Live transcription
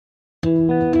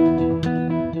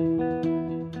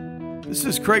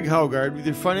This is Craig Haugard with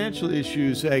your Financial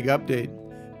Issues Ag Update.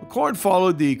 Corn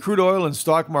followed the crude oil and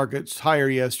stock markets higher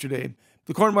yesterday.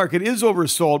 The corn market is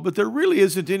oversold, but there really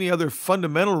isn't any other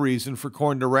fundamental reason for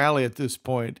corn to rally at this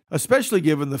point, especially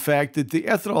given the fact that the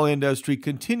ethanol industry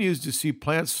continues to see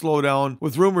plants slow down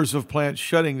with rumors of plants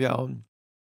shutting down.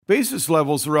 Basis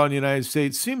levels around the United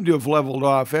States seem to have leveled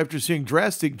off after seeing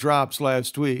drastic drops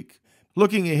last week.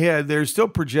 Looking ahead, they're still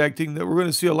projecting that we're going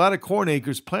to see a lot of corn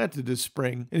acres planted this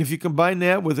spring, and if you combine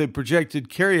that with a projected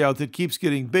carryout that keeps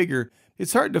getting bigger,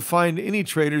 it's hard to find any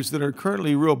traders that are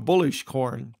currently real bullish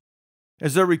corn.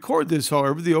 As I record this,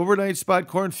 however, the overnight spot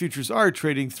corn futures are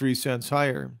trading 3 cents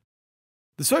higher.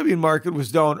 The soybean market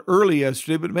was down early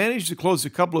yesterday, but managed to close a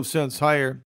couple of cents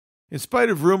higher. In spite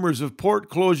of rumors of port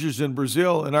closures in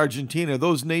Brazil and Argentina,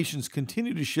 those nations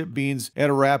continue to ship beans at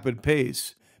a rapid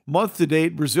pace. Month to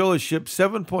date, Brazil has shipped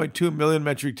 7.2 million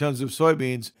metric tons of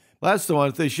soybeans. Last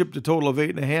month, they shipped a total of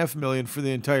 8.5 million for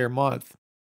the entire month.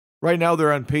 Right now,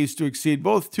 they're on pace to exceed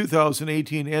both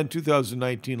 2018 and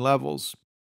 2019 levels.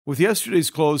 With yesterday's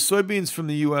close, soybeans from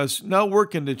the U.S. now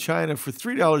work into China for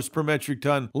 $3 per metric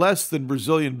ton less than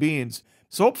Brazilian beans,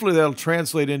 so hopefully that'll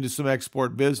translate into some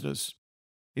export business.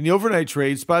 In the overnight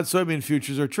trade, spot soybean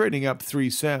futures are trading up 3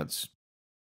 cents.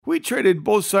 Wheat traded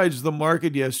both sides of the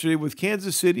market yesterday, with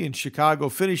Kansas City and Chicago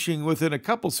finishing within a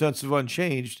couple cents of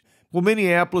unchanged, while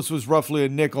Minneapolis was roughly a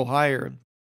nickel higher.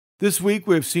 This week,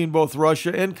 we have seen both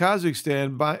Russia and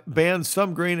Kazakhstan ban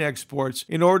some grain exports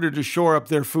in order to shore up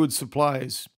their food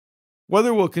supplies.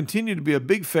 Weather will continue to be a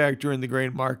big factor in the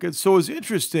grain market, so it's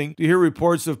interesting to hear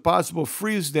reports of possible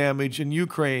freeze damage in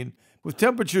Ukraine, with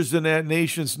temperatures in that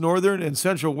nation's northern and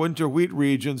central winter wheat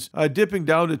regions dipping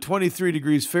down to 23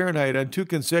 degrees Fahrenheit on 2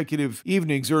 consecutive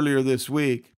evenings earlier this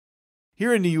week.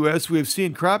 Here in the U.S., we have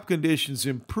seen crop conditions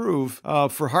improve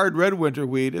for hard red winter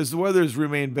wheat as the weather has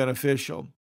remained beneficial.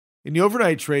 In the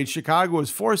overnight trade, Chicago is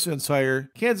 4 cents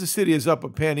higher, Kansas City is up a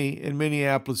penny, and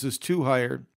Minneapolis is 2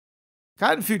 higher.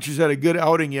 Cotton futures had a good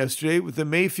outing yesterday, with the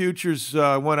May futures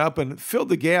went up and filled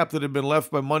the gap that had been left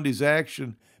by Monday's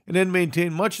action, and then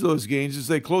maintained much of those gains as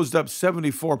they closed up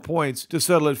 74 points to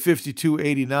settle at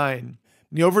 52.89. In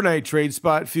the overnight trade,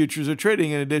 spot futures are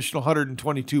trading an additional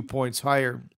 122 points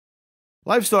higher.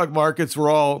 Livestock markets were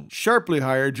all sharply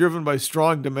higher, driven by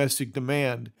strong domestic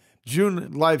demand.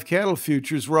 June live cattle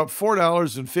futures were up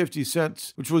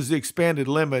 $4.50, which was the expanded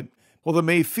limit, while the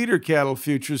May feeder cattle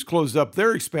futures closed up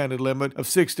their expanded limit of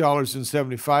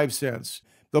 $6.75.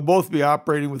 They'll both be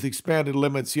operating with expanded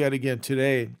limits yet again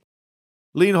today.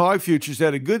 Lean hog futures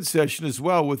had a good session as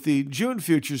well, with the June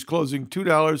futures closing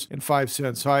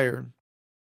 $2.05 higher.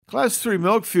 Class 3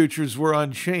 milk futures were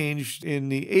unchanged in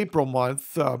the April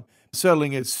month,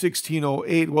 settling at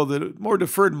 $16.08, while the more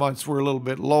deferred months were a little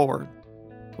bit lower.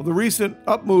 Well, the recent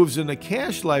up moves in the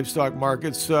cash livestock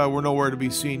markets were nowhere to be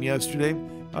seen yesterday.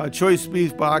 Choice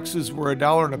beef boxes were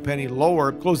 $1 and a penny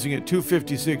lower, closing at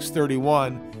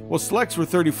 $256.31, while selects were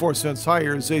 34 cents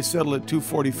higher as they settled at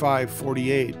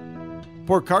 $245.48.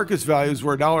 Pork carcass values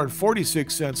were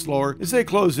 $1.46 lower as they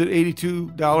closed at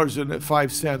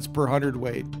 $82.05 per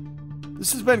hundredweight.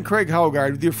 This has been Craig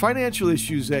Haugard with your Financial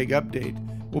Issues Ag Update.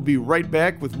 We'll be right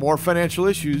back with more financial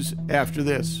issues after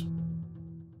this.